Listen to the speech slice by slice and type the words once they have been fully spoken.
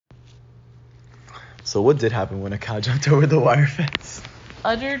So what did happen when a cow jumped over the wire fence?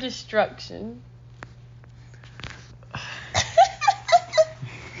 Utter destruction.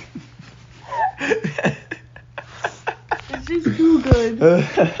 It's just too good.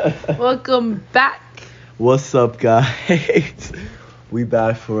 Welcome back. What's up, guys? We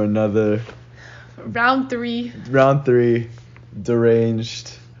back for another Round 3.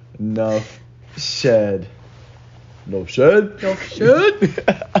 Deranged Nuff Shed. Nuff Shed? Nuff Shed?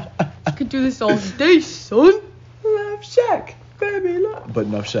 You could do this all day, son. Nuff Shack, baby, love. But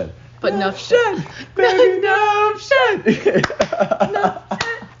Nuff Shed. But Nuff Shed. Baby, Nuff Shed. Nuff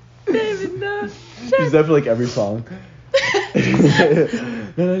Shed. Baby, Nuff Shed. Is that for like every song?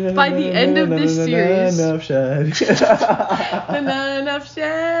 By the end of this series. Nuff Shed. Nuff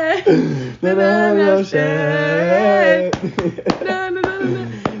Shed. Nuff Shed.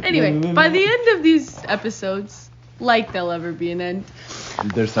 Anyway, by the end of these episodes, like there'll ever be an end,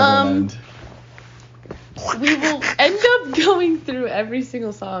 There's never an end. we will end up going through every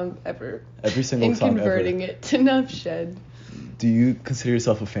single song ever. Every single and song converting ever. it to Nuff Shed. Do you consider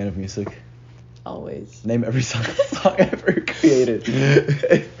yourself a fan of music? Always. Name every song ever created.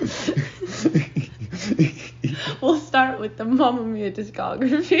 We'll start with the Mamma Mia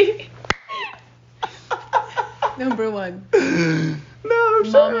discography. Number 1. No,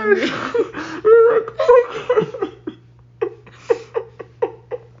 Mamma Mia.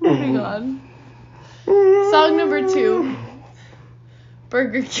 Moving on. Song number 2.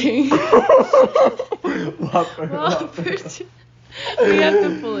 Burger King. Whopper. We have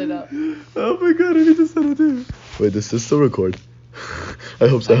to pull it up. Oh my god, I need to send it to you. Wait, does this still record? I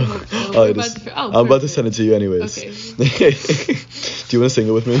hope so. I hope so. I'm about to send it to you anyways. Okay. Do you want to sing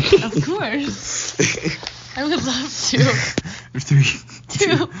it with me? Of course. I would love to. 3,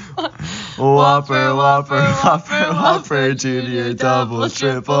 2, 1. Whopper, Whopper, Whopper, Whopper, Junior, Double,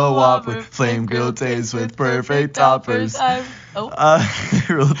 Triple Whopper, Flame Grilled Taste with perfect toppers. I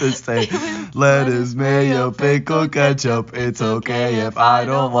wrote this thing. Lettuce, mayo, pickle, ketchup. It's okay if I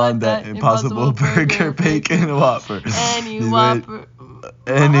don't want that. Impossible Burger, Bacon, Whopper. Any Whopper.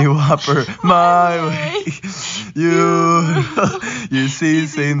 Any Whopper, my way. You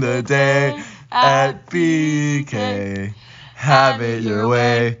seizing the day at BK. Have it your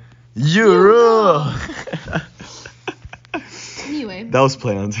way. You rule. Anyway. That was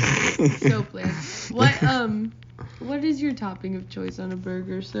planned. So planned. What is your topping of choice on a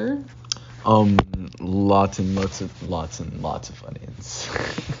burger, sir? Lots and lots of onions.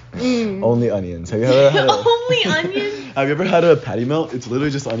 Only onions. Have you ever had Only onions? Have you ever had a patty melt? It's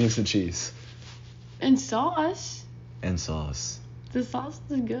literally just onions and cheese. And sauce. And sauce. The sauce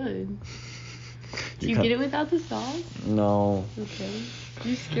is good. Do you get it without the sauce? No. Okay.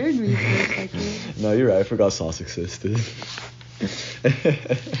 You scared me for a second. No, you're right. I forgot sauce existed.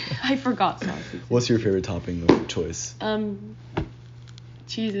 I forgot sauce existed. What's your favorite topping of choice?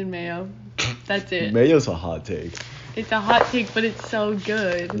 Cheese and mayo. That's it. Mayo's a hot take. It's a hot take, but it's so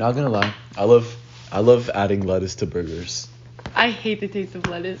good. Not gonna lie. I love adding lettuce to burgers. I hate the taste of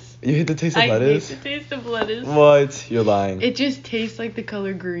lettuce. You hate the taste of lettuce? I hate the taste of lettuce. What? You're lying. It just tastes like the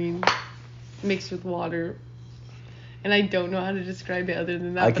color green mixed with water. And I don't know how to describe it other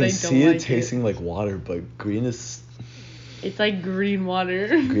than that, I but I can don't see like it tasting like water, but green is... It's like green water.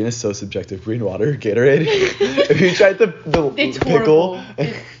 Green is so subjective. Green water? Gatorade? Have you tried the it's pickle? Horrible.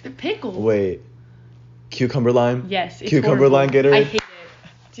 It's the pickle. Wait. Cucumber lime? Yes, it's Cucumber horrible. lime Gatorade? I hate it.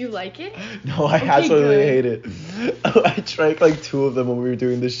 Do you like it? No, I Okay, absolutely good. hate it. I drank like 2 of them when we were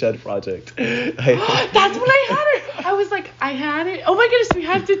doing the shed project. That's when I had it. I was like, I had it. Oh my goodness, we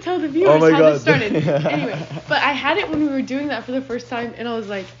have to tell the viewers Oh my how God. this started. Anyway, but I had it when we were doing that for the first time, and I was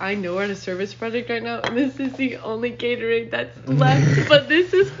like, I know we're on a service project right now, and this is the only Gatorade that's left, but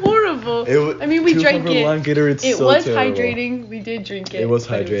this is horrible. I mean, we drank it. Lime Gatorade's It so was terrible. hydrating. We did drink it. It was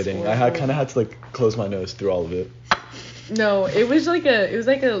but hydrating. I kind of had to like close my nose through all of it. No, it was like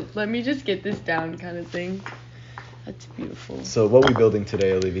a let me just get this down kind of thing. That's beautiful. So what are we building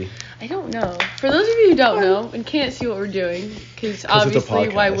today, Olivia? I don't know. For those of you who don't know and can't see what we're doing, because obviously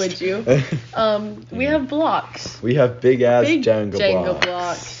why would you? We have blocks. We have big ass Big Jenga blocks.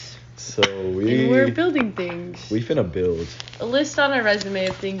 blocks. So And we're building things. We finna build. A list on our resume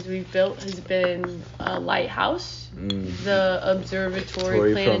of things we've built has been a lighthouse, the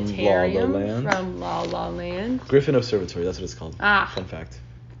observatory planetarium from La La Land. Griffin Observatory, that's what it's called. Fun fact.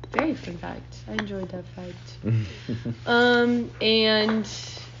 Very fun fact. I enjoyed that fact. And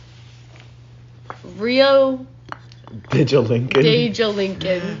Rio Deja Lincoln.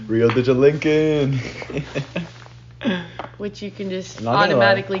 Rio Deja Lincoln. Which you can just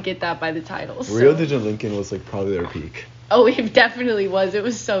automatically get that by the title. Rio Deja Lincoln was like probably their peak. Oh, it definitely was. It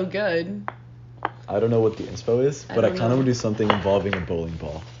was so good. I don't know what the inspo is, but I kind of want to do something involving a bowling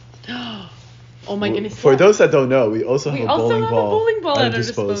ball. Oh my goodness. For those that don't know, we also have a bowling ball at our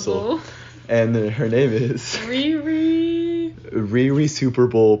disposal. And her name is Riri Super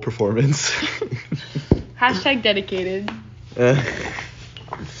Bowl Performance. Hashtag dedicated.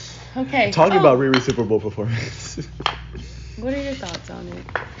 Okay. Talking about Riri Super Bowl Performance. What are your thoughts on it?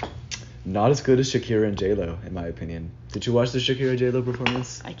 Not as good as Shakira and J-Lo, in my opinion. Did you watch the Shakira J-Lo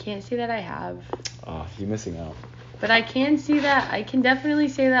performance? I can't say that I have. Oh, you're missing out. But I can definitely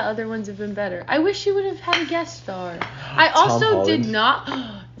say that other ones have been better. I wish she would have had a guest star. I also did not...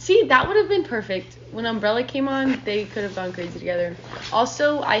 See, that would have been perfect. When Umbrella came on, they could have gone crazy together.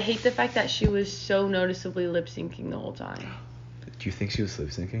 Also, I hate the fact that she was so noticeably lip-syncing the whole time. Do you think she was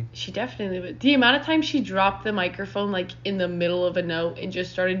lip-syncing? She definitely would. The amount of time she dropped the microphone, like, in the middle of a note and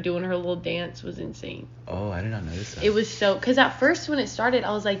just started doing her little dance was insane. Oh, I did not notice that. It was so... Because at first, when it started,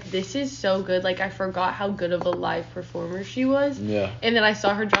 I was like, this is so good. Like, I forgot how good of a live performer she was. Yeah. And then I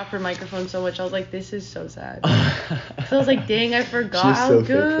saw her drop her microphone so much, I was like, this is so sad. So I was like, dang, I forgot how so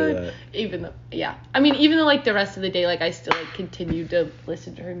good. For that. Even though, like, the rest of the day, like, I still, like, continued to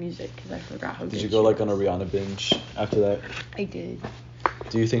listen to her music because I forgot how good she was. Did you go, like, on a Rihanna binge after that? I did.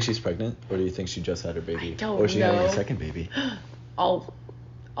 Do you think she's pregnant, or do you think she just had her baby? I don't know. Or is she having a second baby? All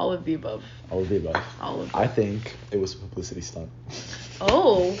of the above. All of the above. All of them. I think it was a publicity stunt.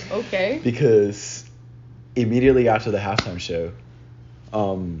 Oh, okay. Because immediately after the halftime show,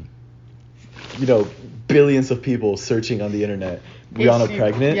 billions of people searching on the internet. Rihanna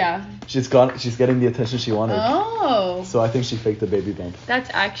pregnant. Yeah. She's getting the attention she wanted. Oh. So I think she faked the baby bump. That's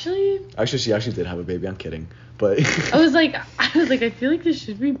actually. Actually, she actually did have a baby. I'm kidding, but. I was like, I feel like this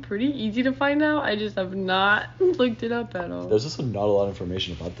should be pretty easy to find out. I just have not looked it up at all. There's also not a lot of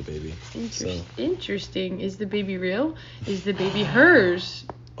information about the baby. Interesting. Is the baby real? Is the baby hers?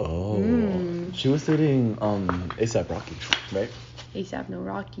 Oh. She was dating ASAP Rocky, right? ASAP no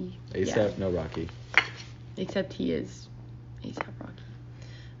Rocky. ASAP no Rocky. Except he is ASAP Rocky.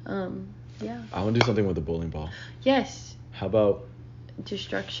 Yeah. I want to do something with the bowling ball. Yes. How about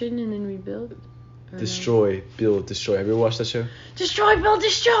destruction and then rebuild? Destroy, build, destroy. Have you ever watched that show? Destroy, build,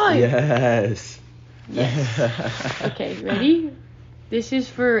 destroy! Yes. Okay, ready? This is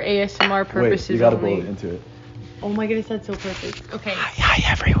for ASMR purposes. Wait, you gotta only. blow into it. Oh my goodness, that's so perfect. Okay. Hi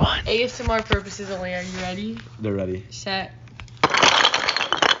everyone. ASMR purposes only. Are you ready? They're ready. Set.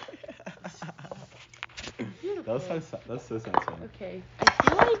 That's so satisfying. Okay. I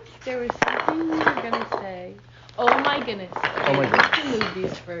feel like there was something you were gonna say. Oh my goodness. Okay, oh my goodness.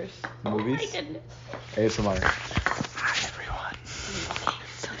 Movies first. Movies? Oh my goodness. ASMR. Hi everyone. Okay,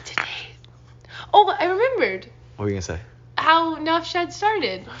 so today. Oh, I remembered. What were you gonna say? How Nuff Shed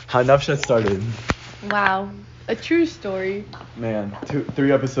started. Wow. A true story. Man,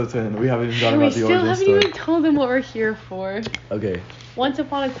 3 episodes in, we haven't even gotten about the origin story. We still haven't even told them what we're here for. Okay. Once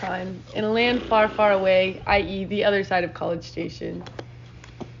upon a time, in a land far, far away, i.e. the other side of College Station.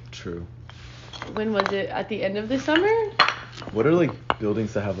 True. When was it? At the end of the summer? What are, like,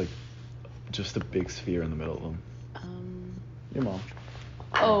 buildings that have, like, just a big sphere in the middle of them? Your mom.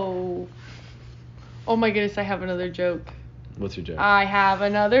 Oh. Oh my goodness, I have another joke. What's your joke? I have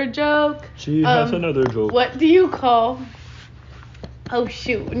another joke. She has another joke. What do you call... Oh,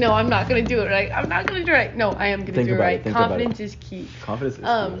 shoot. No, I'm not going to do it right. No, I am going to do it right. Confidence is key. Confidence is key.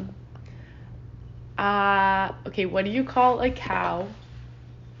 Okay, what do you call a cow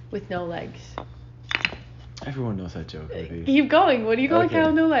with no legs? Everyone knows that joke, baby. Keep going. What do you call a cow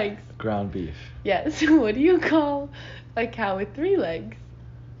with no legs? Ground beef. Yes. What do you call a cow with 3 legs?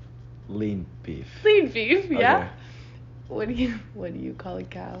 Lean beef. Lean beef, yeah. Okay. What do you call a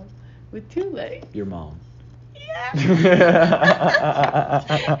cow with 2 legs? Your mom. Yeah.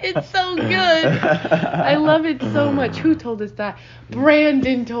 It's so good. I love it so much. Who told us that?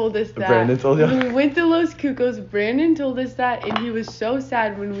 Brandon told us that. Brandon told you? When we went to Los Cucos, Brandon told us that, and he was so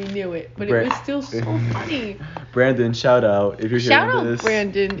sad when we knew it. But it was still so funny. Brandon, shout out if you're hearing this. Shout out,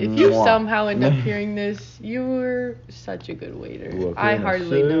 Brandon. If you somehow end up hearing this, you were such a good waiter. I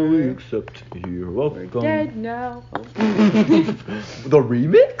hardly know her. Except you're welcome. We're dead now. The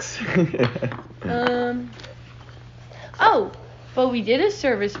remix? Oh, but we did a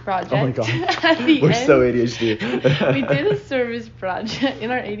service project. Oh my god. At the We're end. so ADHD. We did a service project in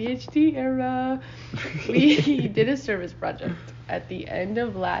our ADHD era. We did a service project at the end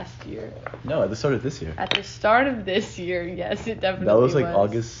of last year. No, at the start of this year. At the start of this year, yes, it definitely was. That was like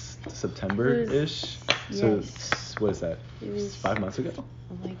August, September-ish. Yes. So, what is that? It was 5 months ago?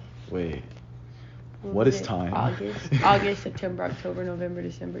 Like, wait. What is time? August, September, October, November,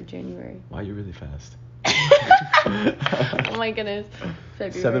 December, January. Wow, you're really fast. Oh my goodness.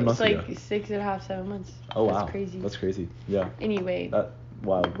 February. 7 months it's ago. like 6.5, 7 months. Oh, That's wow. crazy. That's crazy. Yeah. Anyway.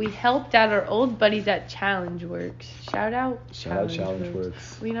 Wow. We helped out our old buddies at Challenge Works. Shout out Challenge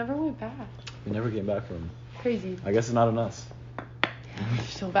Works. We never went back. We never came back from them. Crazy. I guess it's not on us.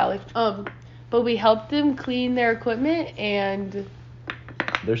 So valid. But we helped them clean their equipment and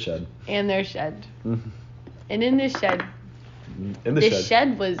their shed. Mm-hmm. And in this shed. This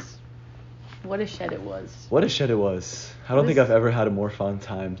shed was. What a shed it was. I don't think I've ever had a more fun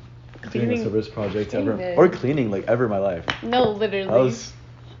time doing a service project ever. Or cleaning ever in my life. No, literally. That was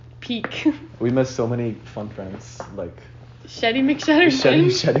peak. We met so many fun friends, like Shetty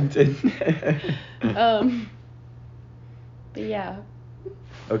McSheddington. But yeah.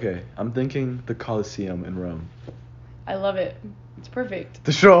 Okay, I'm thinking the Colosseum in Rome. I love it. It's perfect.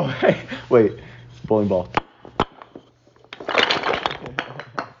 The show. Wait, bowling ball.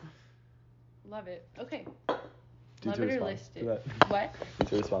 Love it. Okay. Love it or list it. What? Need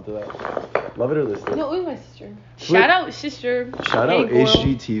to respond to that. Love it or list it. No, it was my sister. Shout out sister. Shout out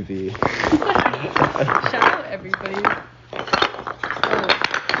HGTV. Shout out everybody.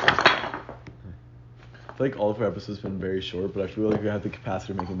 I feel like all of our episodes have been very short, but I feel like we have the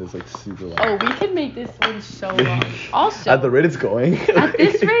capacity of making this super long. Oh, we can make this one so long. Also, at the rate it's going. At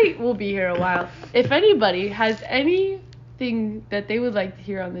this rate, we'll be here a while. If anybody has anything that they would like to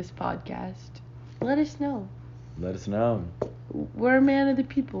hear on this podcast, let us know. We're a man of the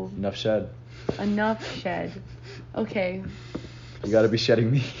people. Nuff Shed. Enough shed. Okay. You gotta be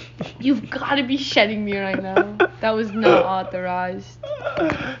shedding me. You've gotta be shedding me right now. That was not authorized.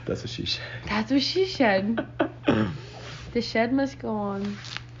 That's what she said. The shed must go on.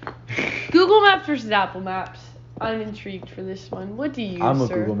 Google Maps versus Apple Maps. I'm intrigued for this one. What do you use, I'm a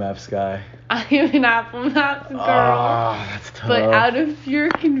Google Maps guy. I am an Apple Maps girl. That's tough. But out of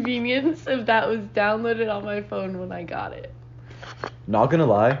pure convenience, if that was downloaded on my phone when I got it. Not gonna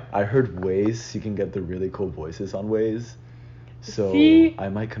lie, I heard Waze. You can get the really cool voices on Waze. So See, I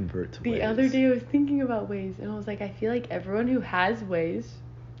might convert to Waze. The other day I was thinking about Waze, and I was like, I feel like everyone who has Waze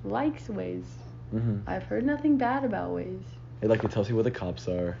likes Waze. Mm-hmm. I've heard nothing bad about Waze. It tells you where the cops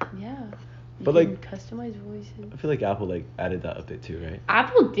are. Yeah. But you can customize voices. I feel like Apple added that update too, right?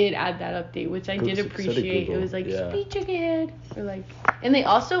 Apple did add that update, which I did appreciate. It was speed check ahead, or and they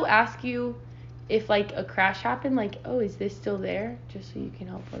also ask you if a crash happened, oh, is this still there? Just so you can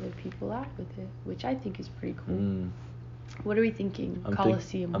help other people out with it, which I think is pretty cool. What are we thinking?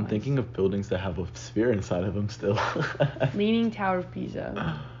 Colosseum. I'm thinking of buildings that have a sphere inside of them still. Leaning Tower of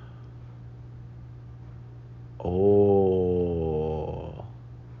Pisa. Oh.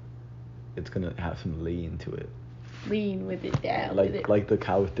 It's gonna have some lean to it. Lean with it down. Like the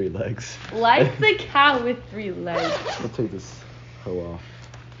cow with 3 legs. Like the cow with 3 legs. Let's take this hoe off.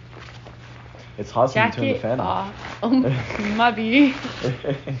 It's hot, so you turn the fan off. Oh, my beauty.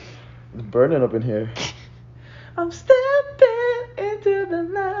 It's burning up in here. I'm stepping into the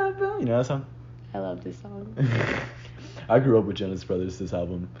lava. You know that song? I love this song. I grew up with Jonas Brothers, this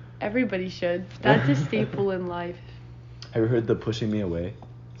album. Everybody should. That's a staple in life. Have you heard the Pushing Me Away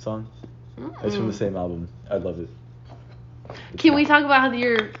song? It's from the same album. I love it. Can we talk about how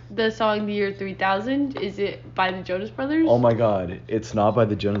the song The Year 3000, is it by the Jonas Brothers? Oh my god, it's not by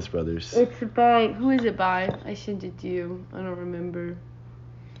the Jonas Brothers. It's by, who is it by? I sent it to you. I don't remember.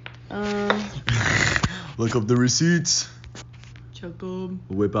 Look up the receipts. Check them.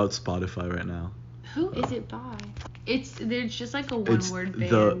 Whip out Spotify right now. Who is it by? They're just a one-word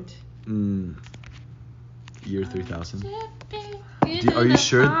band. Year 3000. Are you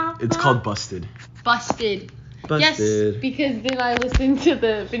sure? It's called Busted. Busted. Yes, because then I listened to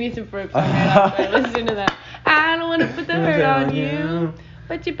the Phineas and Ferb song right after I listened to that. I don't want to put the hurt on you,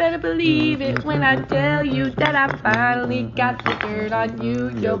 but you better believe it when I tell you that I finally got the dirt on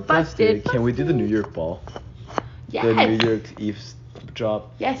you. You're busted. Can we do the New York ball? Yes. The New York Eve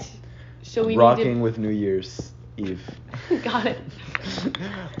drop. Yes. So we Rocking need to... with New Year's Eve. Got it.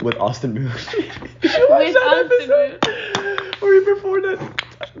 With Austin Moon. With Austin Moon. Where he performed at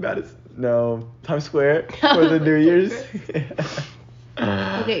Times Square for the New Year's.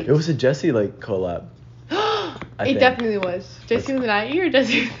 Okay. It was a Jesse collab. It definitely was. Jesse with an IE or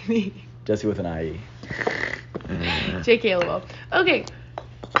Jesse with an E? Jesse with an IE. JK LOL. Okay.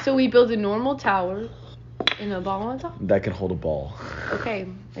 So we build a normal tower and a ball on top? That can hold a ball. Okay.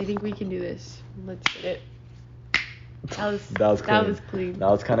 I think we can do this. Let's get it. That was clean. That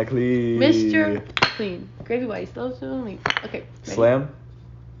was kind of clean. Mr. Clean. Gravy White. Slow me. Okay. Ready?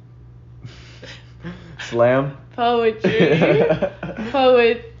 Slam. Poetry.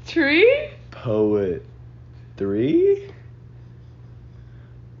 Poetry. Poet 3.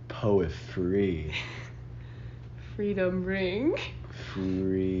 Poet free. freedom ring.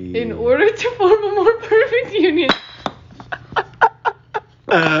 Free. In order to form a more perfect union.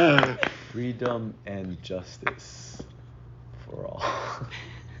 Freedom and justice for all.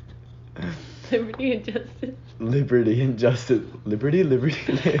 Liberty and justice. Liberty and justice. Liberty.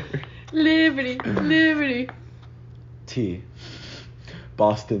 Liberty. Tea.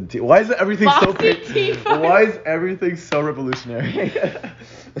 Boston tea. Why is everything Boston so tea. Why is everything so revolutionary?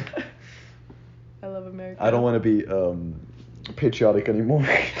 I love America. I don't want to be patriotic anymore.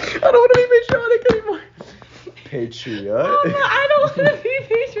 I don't want to be patriotic anymore. Patriot. Oh, no, I don't want to be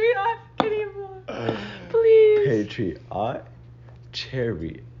patriotic anymore. Please. Patriot.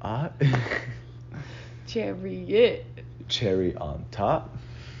 Chariot. Chariot. Cherry on top.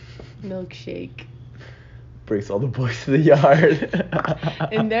 Milkshake. Brings all the boys to the yard.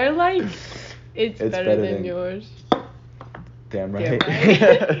 And they're like, it's better than yours. Damn right.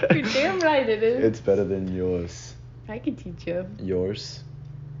 You're damn right it is. It's better than yours. I can teach you. Yours.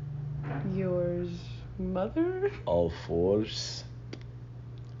 Yours mother? All fours.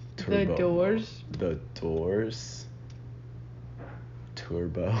 Turbo. The doors. The doors.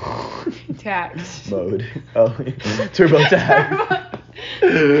 Turbo. Tax. Mode. Oh, turbo tag.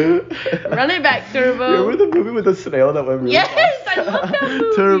 Run it back, Turbo. You remember the movie with the snail that went really fast? Yes, I love that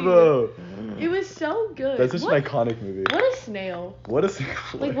movie. Turbo. It was so good. That's such an iconic movie. What a snail. What a snail.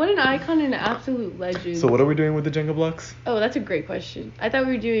 Like, what an icon and an absolute legend. So what are we doing with the Jenga blocks? Oh, that's a great question. I thought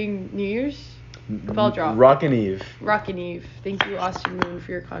we were doing New Year's. Ball drop. Rockin' Eve. Rockin' Eve. Thank you, Austin Moon,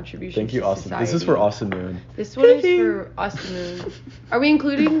 for your contribution. Thank you, to Austin. society. This is for Austin Moon. This one is for Austin Moon. Are we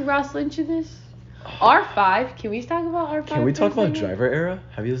including Ross Lynch in this? R5. Can we talk about R5? Can we talk about Driver Era?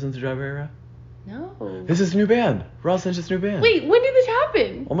 Have you listened to Driver Era? No. This is a new band. Ross Lynch's new band. Wait, when did this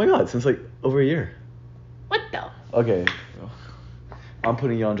happen? Oh my god, since like over a year. What the? Okay. I'm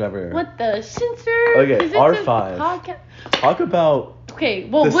putting you on Driver Era. What the? Censor? Okay, R5. Talk about okay,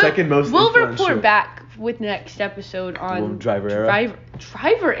 well, the second most we'll influential. report back with next episode on Driver Era.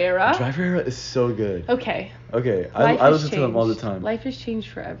 Driver Era? Driver Era is so good. Okay. Okay, I listen to them all the time. Life has changed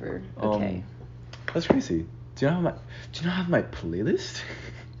forever. Okay. That's crazy. Do you know have my playlist?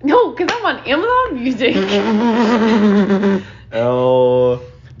 No, because I'm on Amazon Music. Oh,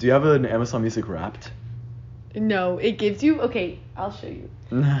 do you have an Amazon Music Wrapped? No, it gives you, okay, I'll show you.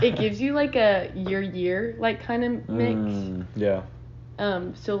 It gives you like a year like kind of mix. Yeah.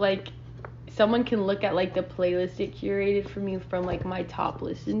 So like someone can look at like the playlist it curated for me from like my top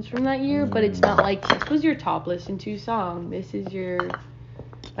listens from that year, but it's not like this was your top listen to song. This is your,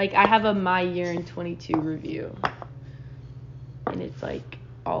 like I have a my year in 22 review. And it's like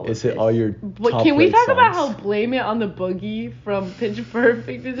all Is of it this. all your But top can we played talk about songs? how Blame It on the Boogie from Pitch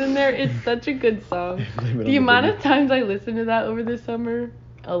Perfect is in there? It's such a good song. The amount of times I listened to that over the summer,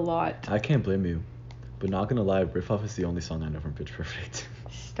 a lot. I can't blame you, but not gonna lie, Riff Off is the only song I know from Pitch Perfect.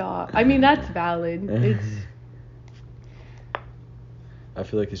 Stop. I mean, that's valid. It's I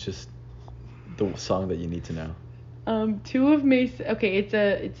feel like it's just the song that you need to know. two of Mason. Okay, it's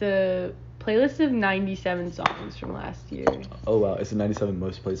a playlist of 97 songs from last year. Oh wow, it's the 97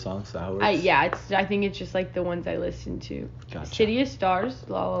 most played songs. Is that how it works? I think it's just like the ones I listened to. Gotcha. City of Stars,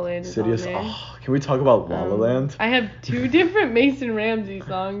 La La Land is City on of there. Oh, can we talk about La La Land? I have 2 different Mason Ramsey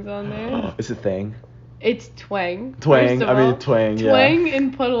songs on there. Is it Thing? It's Twang. Twang. First of I mean all. Twang. Yeah. Twang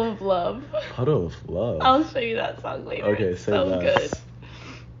and Puddle of Love. Puddle of Love. I'll show you that song later. Okay, it's say so less. good.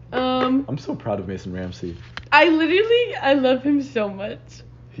 I'm so proud of Mason Ramsey. I love him so much.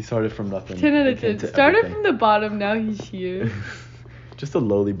 He started from nothing. 10 out of 10. Started everything. from the bottom, now he's here. Just a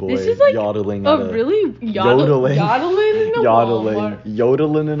lowly boy This is like yodeling a at a really yodeling. yodeling in a Walmart.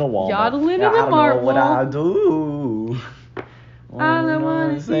 Yodeling in a Walmart. Yodeling in a I don't Mart know what Wall. I do. All I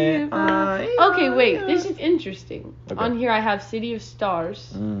wanna see if Okay, wait. This is interesting. Okay. On here I have City of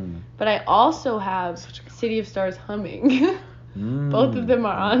Stars, Mm. but I also have Such a good City of Stars humming. Both of them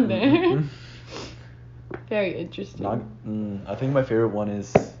are on there. Very interesting. I think my favorite one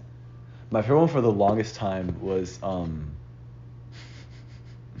for the longest time was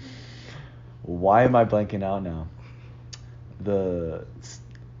why am I blanking out now? The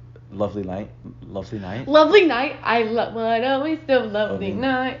Lovely Night. Lovely Night. I love what always the lovely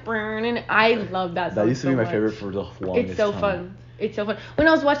night. I love that song. That used to be my much. favorite for the longest It's so time. fun. It's so fun. When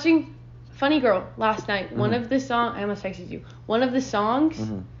I was watching Funny Girl last night, one of the songs, I almost texted you. One of the songs,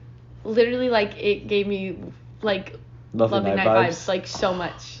 literally like it gave me like Lovely Night vibes, like so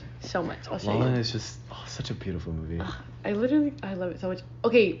much. I'll show La La you. Land is just such a beautiful movie. I love it so much.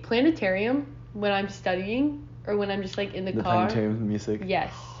 Okay, Planetarium when I'm studying or when I'm just like in the car. Planetarium music.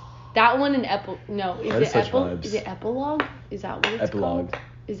 Yes. That one and That is such vibes. Is it Epilogue? Is that what it's Epilogue. called?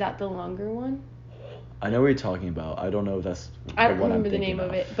 Is that the longer one? I know what you're talking about. I don't know if that's I don't remember the name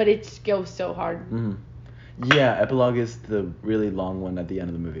of it, but it goes so hard. Mm-hmm. Yeah, epilogue is the really long one at the end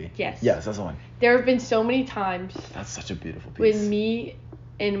of the movie. Yes. Yes, that's the one. There have been so many times. That's such a beautiful piece. When me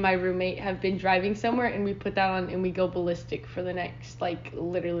and my roommate have been driving somewhere and we put that on and we go ballistic for the next, like,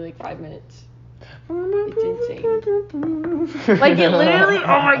 literally, like, 5 minutes. It's insane. Like, it literally,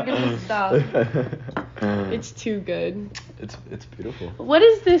 oh my goodness, stop. It's too good. It's beautiful. What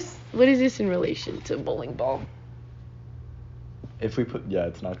is this in relation to bowling ball? If we put, yeah,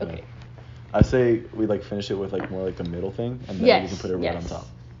 it's not gonna. Okay. I say we like finish it with like more like the middle thing, and then we can put it right on top.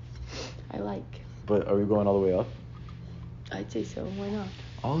 I like. But are we going all the way up? I'd say so. Why not?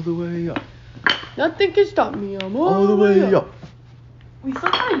 All the way up. Nothing can stop me. I'm all the way up. We still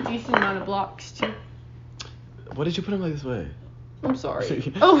got a decent amount of blocks too. What did you put them like this way? I'm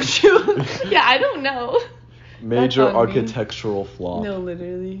sorry. Oh shoot. Yeah, I don't know. Major architectural flaw. No,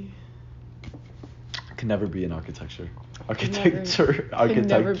 literally. Could never be an architecture. Could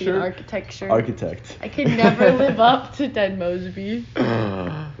never be an architecture. Architect. I could never live up to Ted Mosby.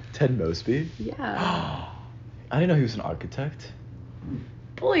 Ted Mosby? Yeah. I didn't know he was an architect.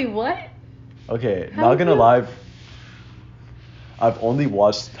 Boy, what? Okay, not gonna lie. I've only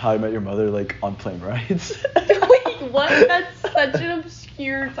watched How I Met Your Mother like on plane rides. Wait, what? That's such an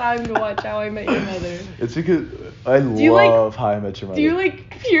obscure time to watch How I Met Your Mother. It's because I love How I Met Your Mother. Do you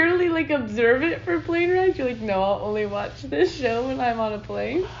like purely like observe it for plane rides? You're like, no, I'll only watch this show when I'm on a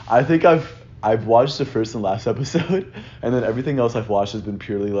plane. I think I've watched the first and last episode, and then everything else I've watched has been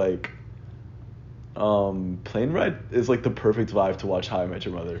purely like plane ride is like the perfect vibe to watch How I Met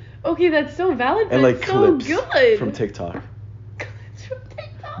Your Mother. Okay, that's so valid. And like so clips good. from TikTok. Clips from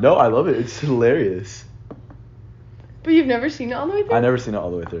TikTok. No, I love it. It's hilarious. But you've never seen it all the way through? I've never seen it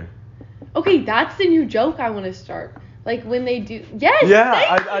all the way through. Okay, that's the new joke I want to start. Like when they do. Yes.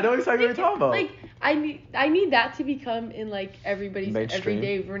 Yeah, I know exactly what you're talking about. Like I need that to become in like everybody's mainstream.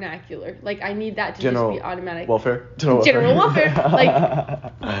 everyday vernacular. Like I need that to General just be automatic. Welfare. General welfare.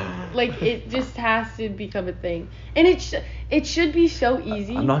 Like it just has to become a thing, and it should be so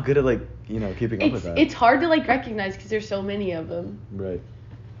easy. I'm not good at like keeping up with that. It's hard to like recognize because there's so many of them. Right.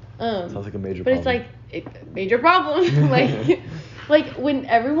 Sounds like a major but problem. But it's like major problem. like when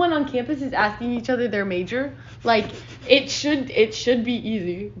everyone on campus is asking each other their major, like it should be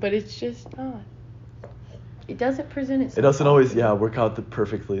easy, but it's just not. It doesn't present itself. It doesn't always work out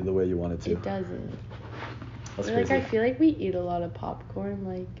perfectly the way you want it to. It doesn't. That's like crazy. I feel like we eat a lot of popcorn.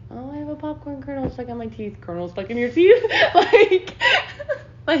 Like, oh, I have a popcorn kernel stuck on my teeth. Kernel stuck in your teeth.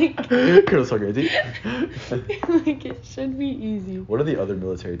 like. Kernel stuck in your teeth. Like it should be easy. What are the other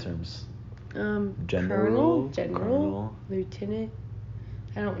military terms? General, lieutenant.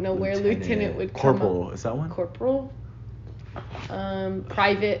 I don't know where lieutenant would come Corporal, up. Is that one? Corporal.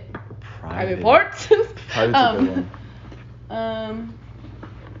 Private parts. Private's a good one.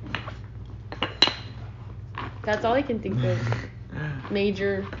 That's all I can think of.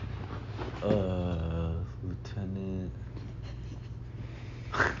 Major. Lieutenant.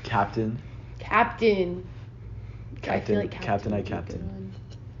 Captain. I feel like Captain.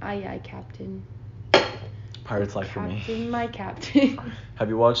 Aye, Captain. Pirate's Life for me. Captain, my captain. Have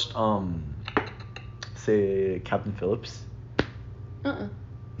you watched say Captain Phillips?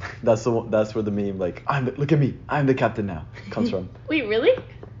 That's where the meme like look at me, I'm the captain now comes from. Wait, really?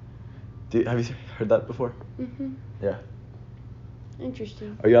 Have you heard that before? Mhm. Yeah.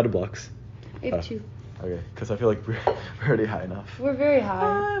 Interesting. Are you out of blocks? I have 2. Okay, because I feel like we're already high enough. We're very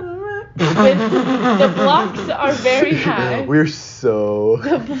high. The blocks are very high. We're so.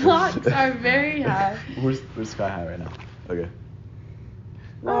 The blocks are very high. We're sky high right now. Okay.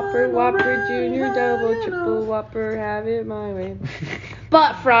 Whopper, Whopper, Junior, Double, Triple, Whopper, have it my way.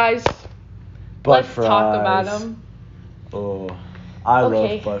 Butt fries. Let's talk about them. Oh, I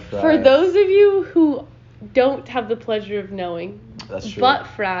love butt fries. For those of you who don't have the pleasure of knowing, that's true. Butt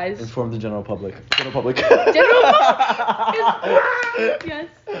fries. Inform the general public. General public. Yes,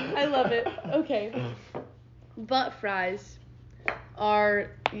 I love it. Okay. Butt fries are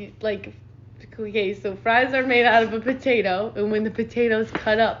like. Okay, so fries are made out of a potato, and when the potato's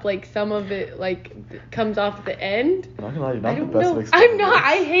cut up, like some of it like comes off the end. I'm not gonna lie, you're not the best at explaining. I'm not.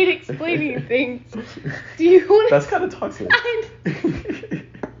 I hate explaining things. Do you want to? That's kind of toxic.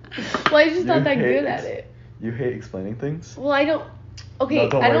 Well, I'm just not that good at it. You hate explaining things? Well, I don't. Okay, no,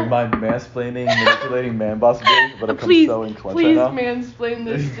 don't worry. My mansplaining, manipulating man boss game, but it comes so in clutch right now. Please mansplain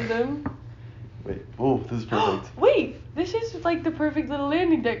this to them. Wait. Oh, this is perfect. Wait, this is like the perfect little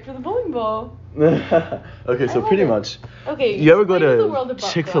landing deck for the bowling ball. Okay, so pretty much. Okay. You ever go to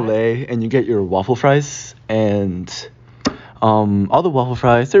Chick-fil-A and you get your waffle fries and All the waffle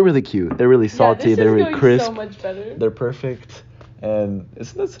fries, they're really cute. They're really salty. They're really crisp. So much better. They're perfect. And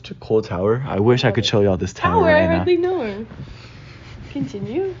isn't that such a cool tower? I wish I could show y'all this tower right I now. hardly know her.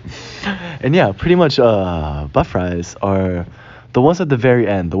 Continue. And yeah, pretty much butt fries are the ones at the very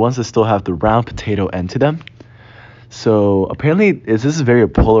end, the ones that still have the round potato end to them. So apparently this is a very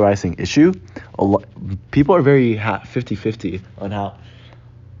polarizing issue. People are very 50-50 on how...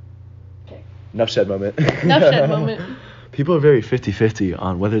 Okay. Nuff Shed moment. Nuff Shed moment. People are very 50-50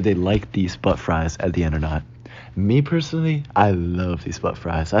 on whether they like these butt fries at the end or not. Me personally, I love these butt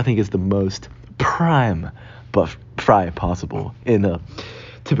fries. I think it's the most prime butt fry possible in a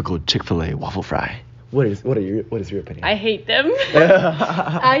typical Chick-fil-A waffle fry. What is your opinion? I hate them.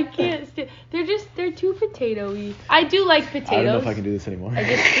 I can't stand. They're too potatoey. I do like potatoes. I don't know if I can do this anymore. I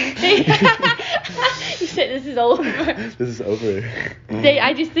just think they. You said this is over. This is over.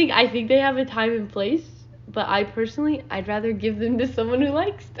 I think they have a time and place, but I'd rather give them to someone who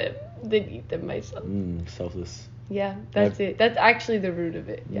likes them than eat them myself. Selfless. Yeah, that's it. That's actually the root of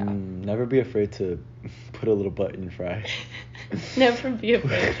it. Yeah. Never be afraid to put a little butt in your fry. Never be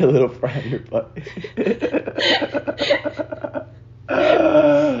afraid. Put a little fry in your butt.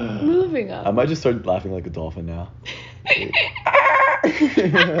 Moving on. I might just start laughing like a dolphin now.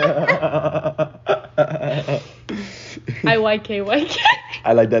 YK.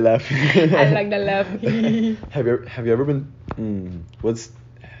 I like that laugh. I like that laugh. Have you ever been?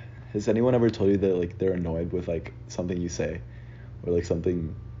 Has anyone ever told you that like they're annoyed with like something you say, or like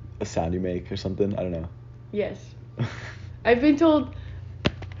a sound you make or something? I don't know. Yes. I've been told.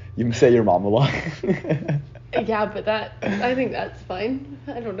 You say your mom a lot. Yeah, but I think that's fine.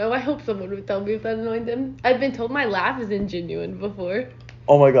 I don't know. I hope someone would tell me if that annoyed them. I've been told my laugh is ingenuine before.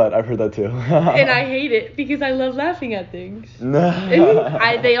 Oh my god, I've heard that too. And I hate it because I love laughing at things.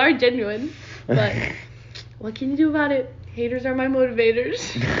 They are genuine, but what can you do about it? Haters are my motivators.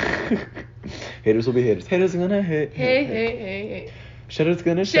 Haters will be haters. Haters are gonna hate. Hey. Shedder's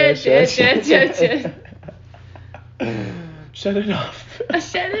gonna shed. Shut it off.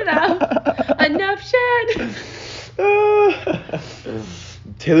 Shut it off. Enough shed.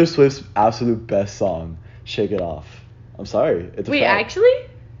 Taylor Swift's absolute best song, Shake It Off. I'm sorry. It's a Wait, fact. actually?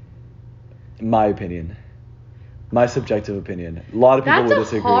 My opinion. My subjective opinion. A lot of people will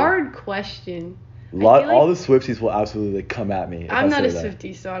disagree. That's a hard question. All the Swifties will absolutely come at me. I'm not a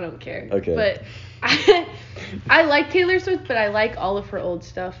Swiftie, so I don't care. Okay. But I like Taylor Swift, but I like all of her old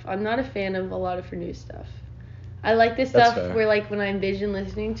stuff. I'm not a fan of a lot of her new stuff. I like this stuff where, like, when I envision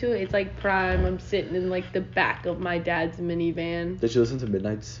listening to it, it's like prime. I'm sitting in, like, the back of my dad's minivan. Did you listen to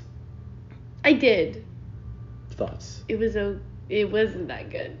Midnights? I did. Thoughts? It wasn't that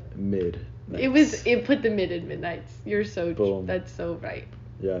good. Midnights. It put the mid in Midnights. You're so Boom. That's so right.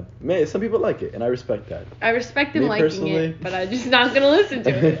 Yeah. Some people like it, and I respect that. I respect them liking it, but I'm just not gonna listen to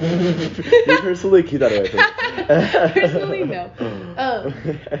it. You personally keep that away from me. Personally, no.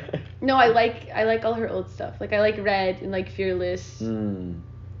 No, I like all her old stuff. Like, I like Red and, like, Fearless.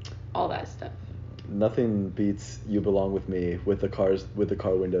 All that stuff. Nothing beats You Belong With Me with the car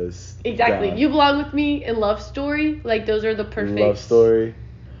windows Exactly. down. You Belong With Me and Love Story. Like, those are the perfect. Love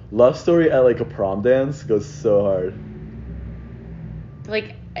Story at, like, a prom dance goes so hard.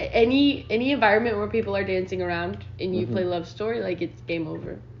 Like, any environment where people are dancing around and you play Love Story, like, it's game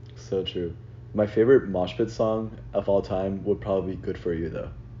over. So true. My favorite mosh pit song of all time would probably be Good For You,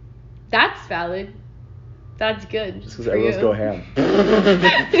 though. That's valid. That's good. Just because everyone's go ham.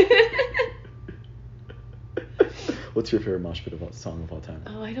 What's your favorite mosh pit song of all time?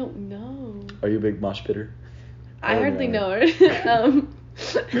 Oh, I don't know. Are you a big mosh pitter? I hardly know her.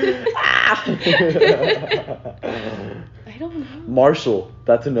 I don't know. Marshall.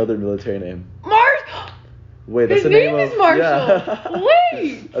 That's another military name. Wait, that's His name is Marshall. Yeah.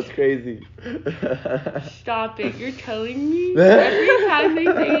 Wait. That's crazy. Stop it. You're telling me every time they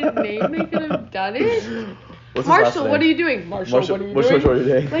say his name, they could have done it? What's Marshall, what are you doing? Marshall, what are you doing? What are you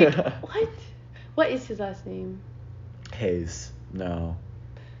doing? Like, what? What is his last name? Hayes. No.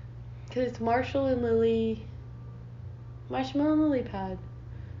 Because it's Marshall and Lily. Marshmallow and Lily Pad.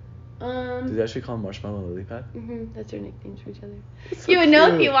 Did they actually call him Marshmallow and Lily Pad? That's their nicknames for each other. So you would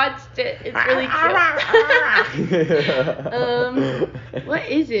know if you watched it. It's really cute. What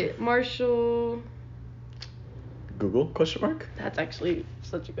is it? Marshall. Google? Question mark? That's actually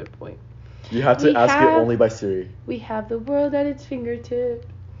such a good point. You have to ask it only by Siri. We have the world at its fingertip.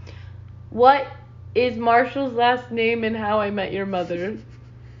 What is Marshall's last name in How I Met Your Mother?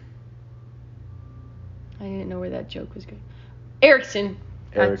 I didn't know where that joke was going. Erickson.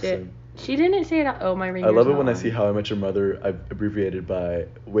 That's it. She didn't say it. Oh, my ring. I love it when I see How I Met Your Mother abbreviated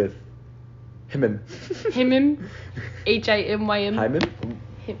with HIMYM. HIMYM. HIMYM. HIMYM?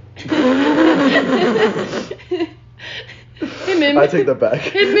 HIMYM. I take that back.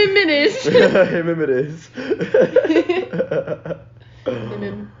 HIMYM it is. HIMYM it is.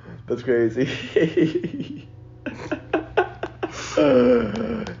 HIMYM. That's crazy.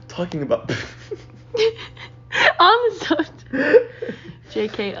 Talking about. On the subject.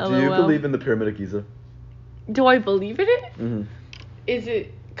 JK LOL. Do you believe in the Pyramid of Giza? Do I believe in it? Mm-hmm. Is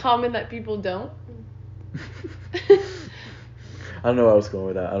it common that people don't? I don't know where I was going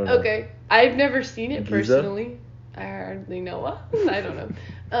with that. I don't know. Okay. I've never seen it Giza? personally. I hardly know what. I don't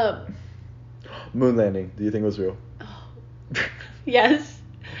know. Moon landing. Do you think it was real? Yes.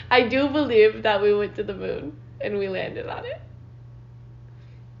 I do believe that we went to the moon and we landed on it.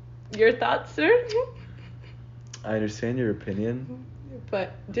 Your thoughts, sir? I understand your opinion.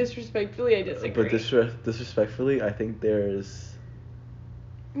 But disrespectfully, I disagree. But disrespectfully, I think there's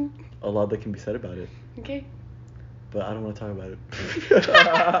a lot that can be said about it. Okay. But I don't want to talk about it.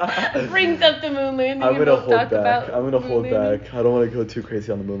 Brings up the moon landing. I'm gonna hold back. I'm gonna hold landing. back. I don't want to go too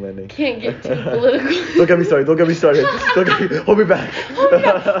crazy on the moon landing. Can't get too political. Don't get me started. Hold me back. Hold me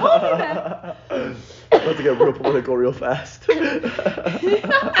back. I'm about to get real political real fast.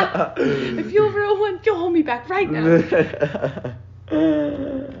 If you ever want to hold me back right now.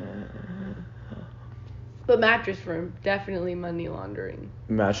 But mattress firm, definitely money laundering.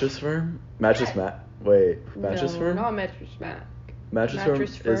 Mattress firm? Mattress Wait, mattress no, firm? Not mattress mat. Mattress firm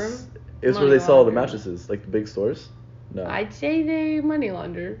is where money they sell all the laundering. mattresses, like the big stores? No. I'd say they money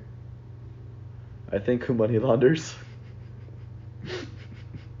launder. I think who money launders?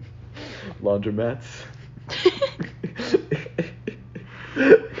 Laundromats.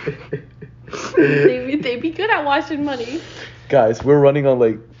 They'd be good at washing money. Guys, we're running on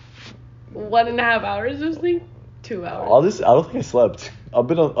like 1.5 hours of sleep. 2 hours. I don't think I slept. I've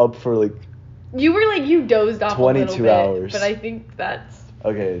been up for like You were like you dozed off 22 a little bit, hours. but I think that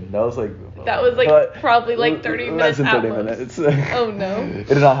was like probably like 30 minutes. Less than 30 at most. minutes. Oh no. It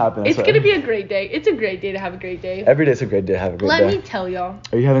did not happen. It's gonna be a great day. It's a great day to have a great day. Every day's a great day to have a great day. Let me tell y'all.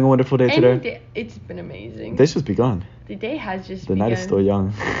 Are you having a wonderful day today? Any day, it's been amazing. Day's just begun. The day has just The begun. night is still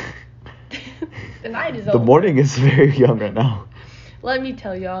young. The night is The over. morning is very young right now. Let me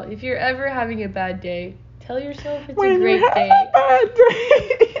tell y'all, if you're ever having a bad day, tell yourself it's a great day.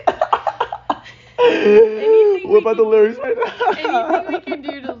 What about the lyrics right now? Anything we can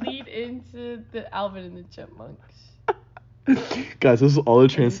do to lead into the Alvin and the Chipmunks. Guys, this is all a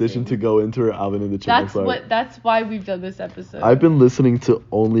transition to go into our Alvin and the Chipmunks. That's why we've done this episode. I've been listening to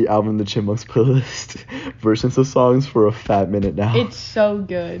only Alvin the Chipmunks playlist versions of songs for a fat minute now. It's so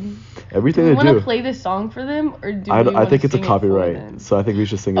good. Everything do they we do. want to play this song for them, or do we I think it's a sing it for copyright, them? so I think we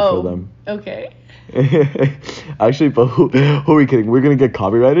should sing it for them. Okay. Actually, but who are we kidding? We're gonna get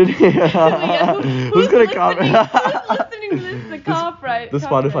copyrighted? Who's gonna copyright? Who's listening to this? The copyright. The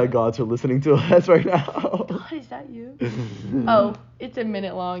Spotify gods are listening to us right now. God, is that you? Oh, it's a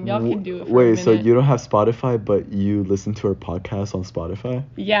minute long. Y'all can do it for a Wait, minute. so you don't have Spotify, but you listen to our podcast on Spotify?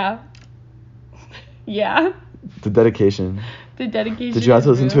 Yeah. Yeah. The dedication. The dedication. Did you have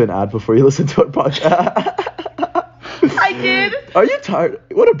to is listen real. to an ad before you listened to our podcast? I did. Are you tired?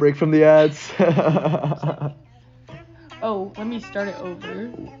 What a break from the ads. Oh, let me start it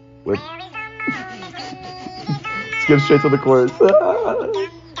over. Wait. Skip straight to the chorus.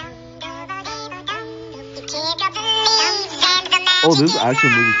 Oh, this is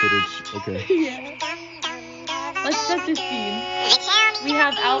actual movie footage. Okay. Yeah. Let's set the scene. We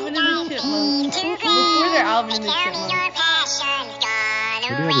have Alvin and the Chipmunks. Before they're Alvin and the Chipmunks.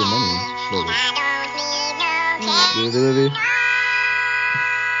 Where do you have your money? Livy.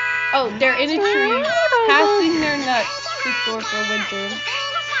 Oh, they're in a tree, passing their nuts to store for winter.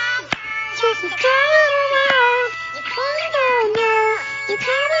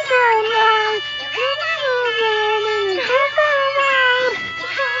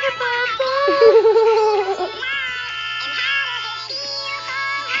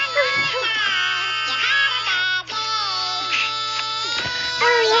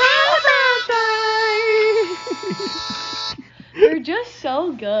 They're just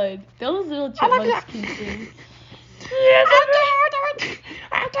so good. Those little chipmunks can sing.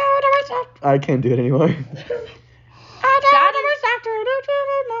 I can't do it anymore.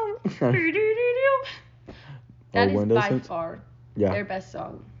 That is one by doesn't? far Yeah. their best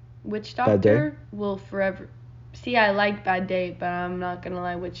song. Witch Bad Day? Doctor will forever. See, I like Bad Day, but I'm not gonna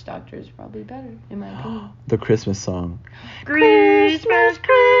lie. Witch Doctor is probably better, in my opinion. The Christmas song. Christmas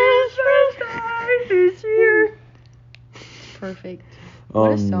time is here. Perfect.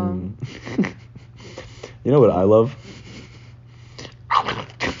 What a song. You know what I love?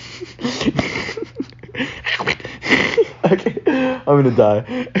 Okay, I'm gonna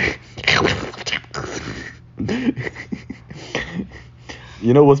die.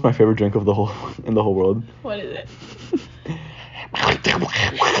 You know what's my favorite drink of the whole world? What is it?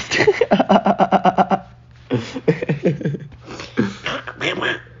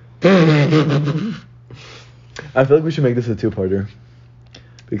 I feel like we should make this a two-parter.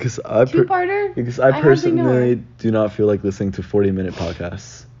 Because I personally do not feel like listening to 40-minute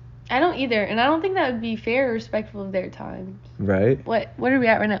podcasts. I don't either, and I don't think that would be fair or respectful of their time. Right? What are we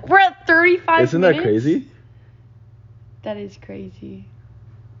at right now? We're at 35 minutes. Isn't that crazy? That is crazy.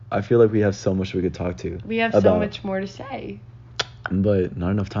 I feel like we have so much we could talk to. We have so much more to say. But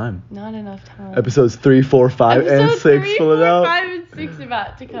not enough time. Not enough time. Episodes 3, 4, 5, and 6 pulling out. 5 and 6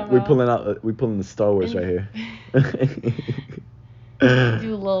 about to come We're out. pulling the Star Wars right here.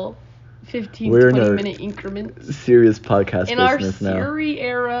 Do a little 15 to 20 minute increments. Serious podcast in business now. In our Siri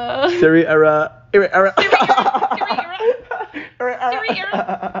era. Siri era. Siri era.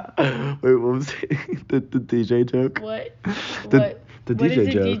 Wait, what was it? the DJ joke? What? The DJ what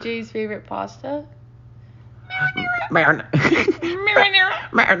is joke. a DJ's favorite pasta? Marinara.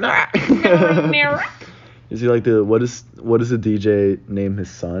 Is he like what is the DJ name his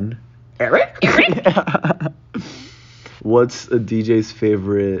son? Eric. What's a DJ's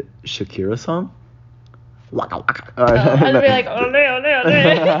favorite Shakira song? Waka waka. I'd be like, ole ole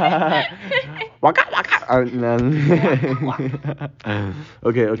ole. Waka waka.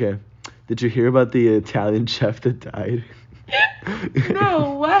 Okay. Did you hear about the Italian chef that died?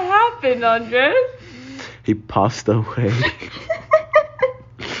 No, what happened, Andres? He passed away.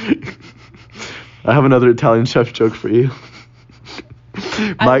 I have another Italian chef joke for you.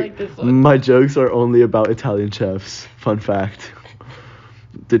 I like this one. My jokes are only about Italian chefs. Fun fact.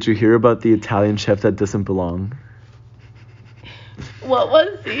 Did you hear about the Italian chef that doesn't belong? What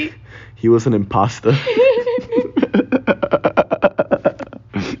was he? He was an imposter.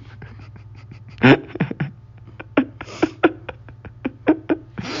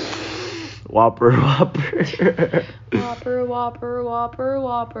 Whopper, whopper. Whopper, whopper, whopper,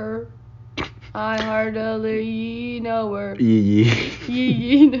 whopper. I hardly know her. Yee.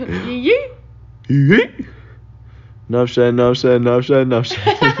 Yee. Nuff shed. Nuff shed.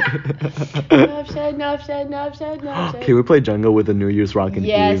 Can we play Jungle with the New Year's Rockin'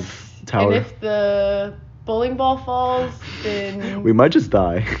 Eve tower? And if the bowling ball falls, then we might just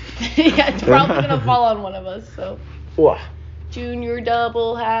die. Yeah, it's probably gonna fall on one of us. So. What? Junior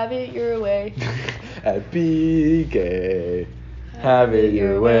double, have it your way. At BK, have it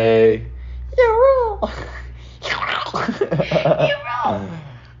your way. You rule. You rule.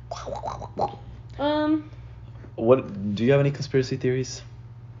 What do you have any conspiracy theories?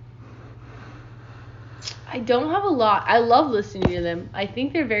 I don't have a lot. I love listening to them. I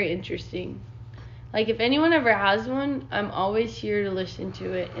think they're very interesting. Like, if anyone ever has one, I'm always here to listen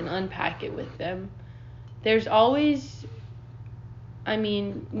to it and unpack it with them. There's always,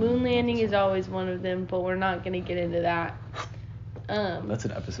 moon landing is always one of them, but we're not going to get into that. That's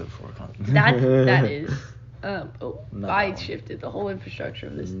an episode 4 comment. That is. I shifted the whole infrastructure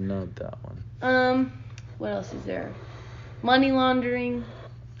of this. Not that one. What else is there? Money laundering,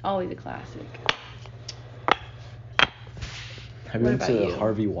 always a classic. Have you been to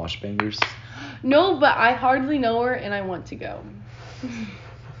Harvey Washbangers? No, but I hardly know her and I want to go.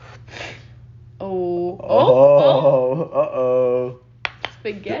 Uh-oh.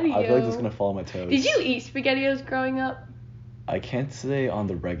 SpaghettiOs. I feel like this is going to fall on my toes. Did you eat SpaghettiOs growing up? I can't say on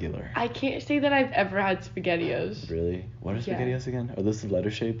the regular. I can't say that I've ever had SpaghettiOs. Really? What are SpaghettiOs again? Are those the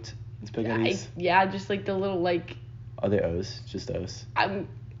letter-shaped spaghettis? Yeah, just like the little like... Are they O's? Just O's?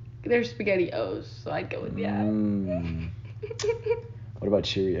 They're SpaghettiOs, so I'd go with that. What about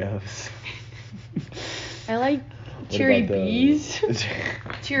Cheerios? I like Cherry B's.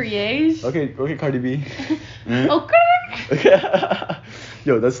 Cheerios. Okay, Cardi B. Okay.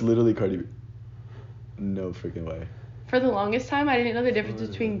 Yo, that's literally Cardi B. No freaking way. For the longest time, I didn't know the difference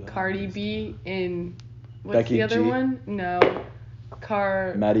between Cardi B and what's Becky the other G? one? No.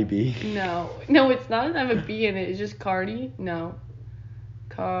 Maddie B. No, it's not. I have a B in it. It's just Cardi. No.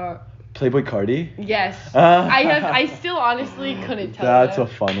 Playboy Cardi? Yes. I still honestly couldn't tell. That's a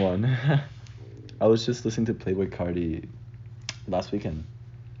fun one. I was just listening to Playboy Cardi last weekend.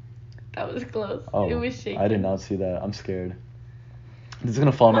 That was close. Oh, it was shaking. I did not see that. I'm scared. This is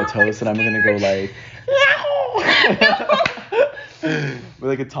gonna fall on my toes, and I'm gonna go like. We're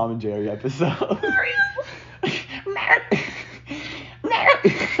like a Tom and Jerry episode.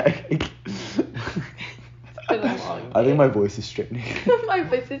 I think my voice is straightening. My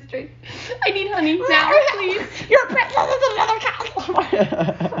voice is straight. I need honey now, please. You're pregnant with another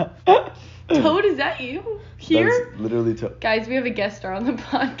child. Toad, is that you? Here? That's literally Toad. Guys, we have a guest star on the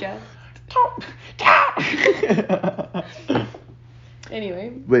podcast.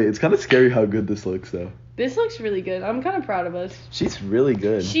 Anyway. Wait, it's kind of scary how good this looks, though. This looks really good. I'm kind of proud of us. She's really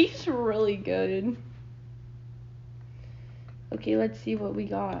good. She's really good. Okay, let's see what we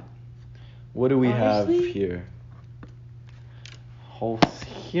got. What do we have here? Oh,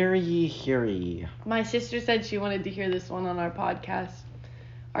 hear ye. My sister said she wanted to hear this one on our podcast.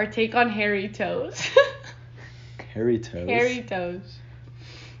 Our take on hairy toes. Hairy toes? Hairy toes.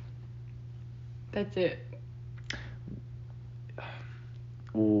 That's it.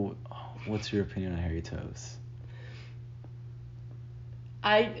 Well, what's your opinion on hairy toes?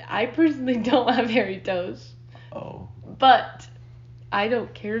 I personally don't have hairy toes. Oh. But I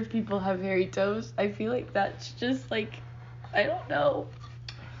don't care if people have hairy toes. I feel like that's just like, I don't know.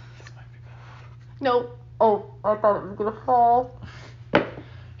 No. Oh, I thought it was gonna fall.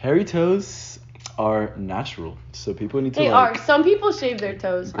 Hairy toes are natural, so people need to. They are. Some people shave their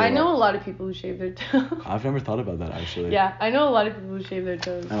toes. I know up. a lot of people who shave their toes. I've never thought about that, actually. Yeah, I know a lot of people who shave their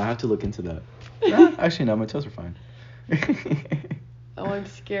toes. And I have to look into that. Actually, no, my toes are fine. Oh, I'm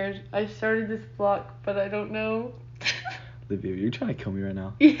scared. I started this block, but I don't know. Livia, you're trying to kill me right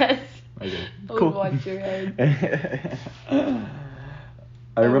now? Yes. Okay, I cool. would watch your head.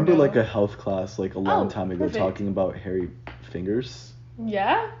 I remember like a health class like a long time ago perfect. talking about hairy fingers.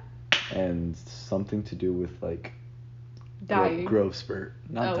 Yeah? And something to do with like Dying. Growth spurt.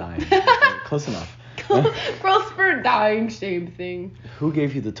 Not dying. Close enough. Growth spurt, dying, same thing. Who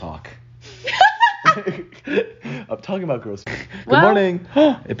gave you the talk? I'm talking about growth spurt. Good Well, morning.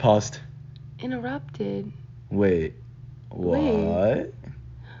 It paused. Interrupted. Wait. What? Wait.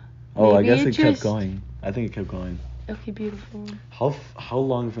 Oh, Maybe I guess it it kept just- going. I think it kept going. Okay, beautiful. How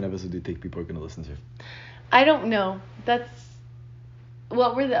long of an episode do you think people are gonna listen to? I don't know.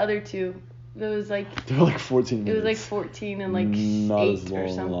 What were the other two? It was like. They're like 14 It minutes. was like 14 and like Not 8 as or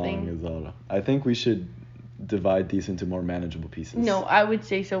long something. as that. I think we should divide these into more manageable pieces. No, I would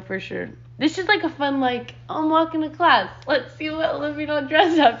say so for sure. This is like a fun, like, I'm walking to class. Let's see what Living on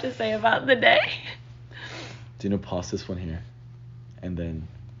Dress have to say about the day. Do you know, pause this one here, and then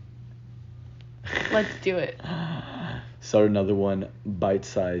Let's do it. start another one,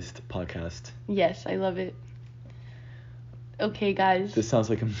 bite-sized podcast. Yes, I love it. Okay, guys. This sounds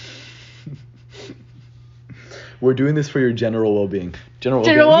like a... We're doing this for your general well-being. General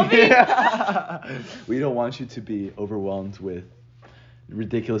well-being? We don't want you to be overwhelmed with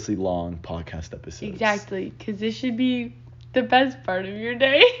ridiculously long podcast episodes. Exactly, because this should be the best part of your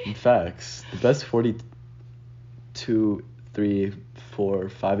day. In fact, the best 42, 3, 4,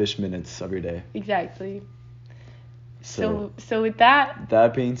 5-ish minutes of your day. Exactly. So with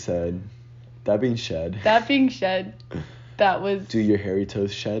that being shed, that being shed, that was... Do your hairy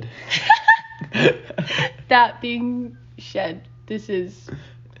toes shed? That being shed, this is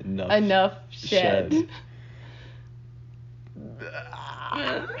enough shed.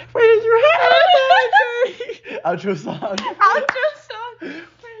 Where's your birthday? Outro song. Outro song. When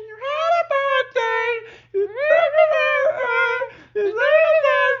you had a birthday, you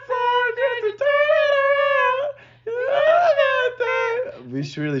we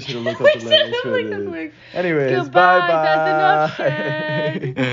really should have looked up the lyrics for this. Anyways, Goodbye, bye-bye. that's enough shed.